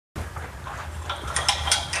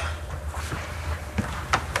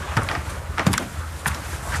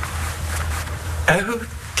Oh,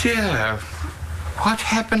 dear. What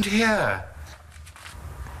happened here?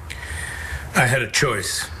 I had a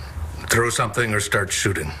choice. Throw something or start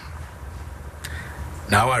shooting.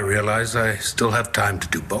 Now I realize I still have time to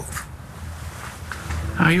do both.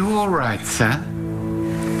 Are you all right, sir?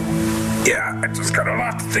 Yeah, I just got a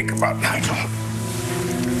lot to think about, Nigel.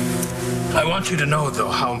 I want you to know,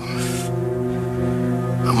 though, how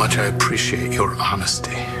much I appreciate your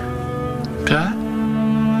honesty. Sir?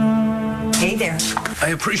 Hey there. I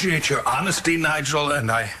appreciate your honesty, Nigel, and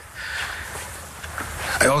I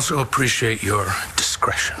also appreciate your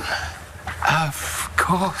discretion. Of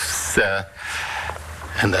course, sir.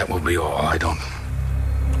 And that will be all. I don't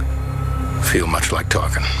feel much like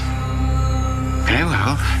talking. Very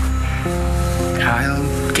well.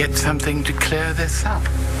 I'll get something to clear this up.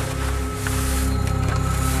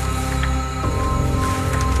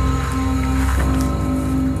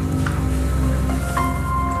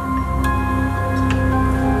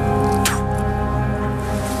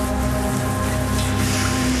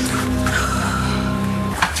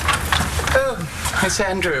 Miss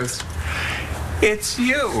Andrews, it's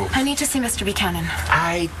you. I need to see Mr. Buchanan.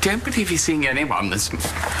 I don't believe he's seeing anyone this...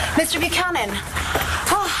 Mr. Buchanan!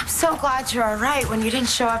 Oh, I'm so glad you're all right. When you didn't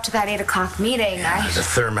show up to that 8 o'clock meeting, The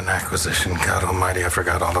Thurman acquisition. God almighty, I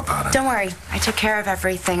forgot all about it. Don't worry. I took care of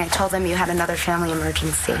everything. I told them you had another family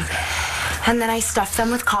emergency. And then I stuffed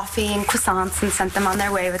them with coffee and croissants and sent them on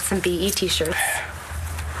their way with some BE t-shirts.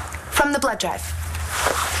 From the blood drive.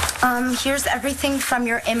 Here's everything from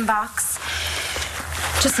your inbox.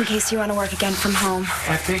 Just in case you want to work again from home.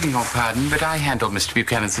 I beg your pardon, but I handle Mr.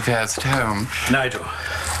 Buchanan's affairs at home. Nigel,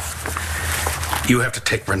 you have to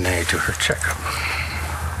take Renee to her checkup.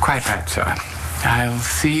 Quite right, sir. I'll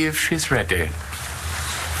see if she's ready.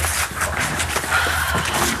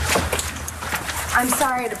 I'm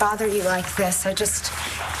sorry to bother you like this. I just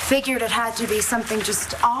figured it had to be something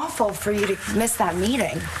just awful for you to miss that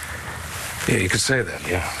meeting. Yeah, you could say that,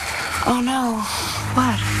 yeah. Oh, no.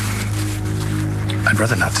 What? I'd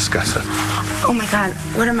rather not discuss it. Oh, my God.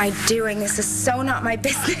 What am I doing? This is so not my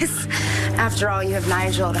business. After all, you have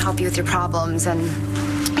Nigel to help you with your problems and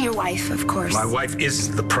your wife, of course. My wife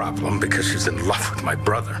is the problem because she's in love with my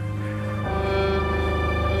brother.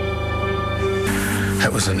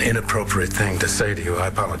 That was an inappropriate thing to say to you. I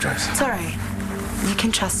apologize. It's all right. You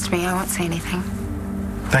can trust me. I won't say anything.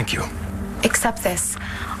 Thank you. Except this.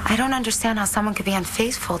 I don't understand how someone could be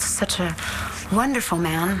unfaithful to such a wonderful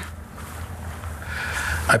man.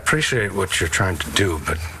 I appreciate what you're trying to do,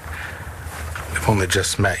 but we've only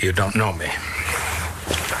just met. You don't know me.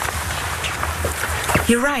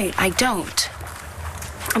 You're right, I don't.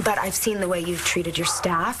 But I've seen the way you've treated your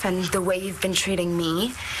staff and the way you've been treating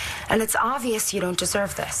me, and it's obvious you don't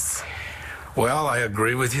deserve this. Well, I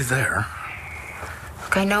agree with you there.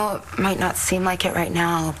 Look, I know it might not seem like it right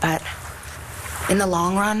now, but in the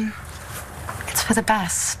long run, it's for the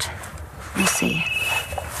best. You'll see.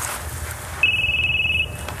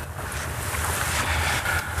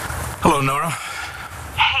 Hello, Nora.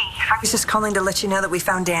 Hey, I was just calling to let you know that we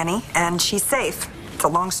found Danny, and she's safe. It's a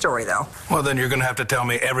long story, though. Well, then you're going to have to tell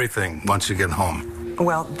me everything once you get home.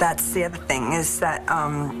 Well, that's the other thing, is that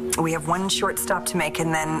we have one short stop to make,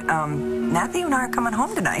 and then Matthew and I are coming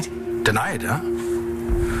home tonight. Tonight, huh?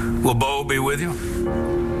 Will Bo be with you?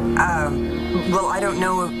 Well, I don't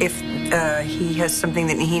know if he has something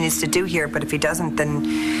that he needs to do here, but if he doesn't, then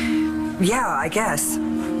yeah, I guess.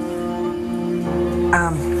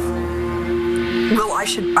 Well, I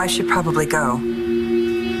should probably go.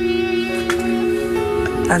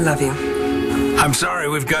 I love you. I'm sorry,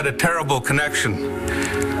 we've got a terrible connection.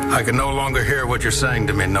 I can no longer hear what you're saying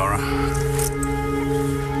to me, Nora.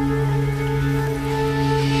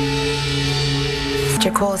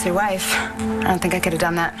 You're cool with your wife. I don't think I could have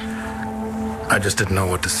done that. I just didn't know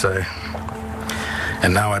what to say.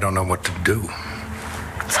 And now I don't know what to do.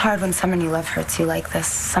 It's hard when someone you love hurts you like this.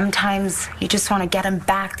 Sometimes you just want to get them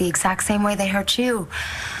back the exact same way they hurt you.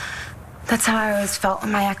 That's how I always felt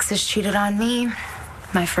when my exes cheated on me.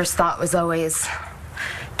 My first thought was always,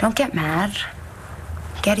 don't get mad,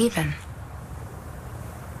 get even.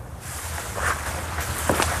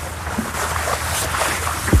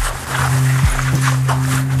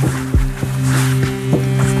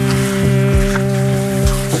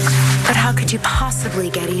 But how could you possibly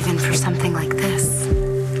get even for something like this?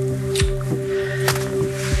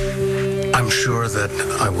 I'm sure that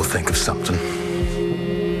I will think of something.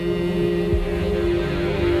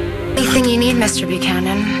 Anything you need, Mr.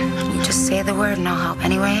 Buchanan, you just say the word and I'll help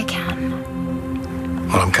any way I can.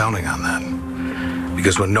 Well, I'm counting on that.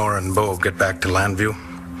 Because when Nora and Bo get back to Landview,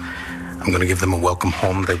 I'm going to give them a welcome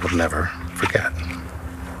home they will never forget.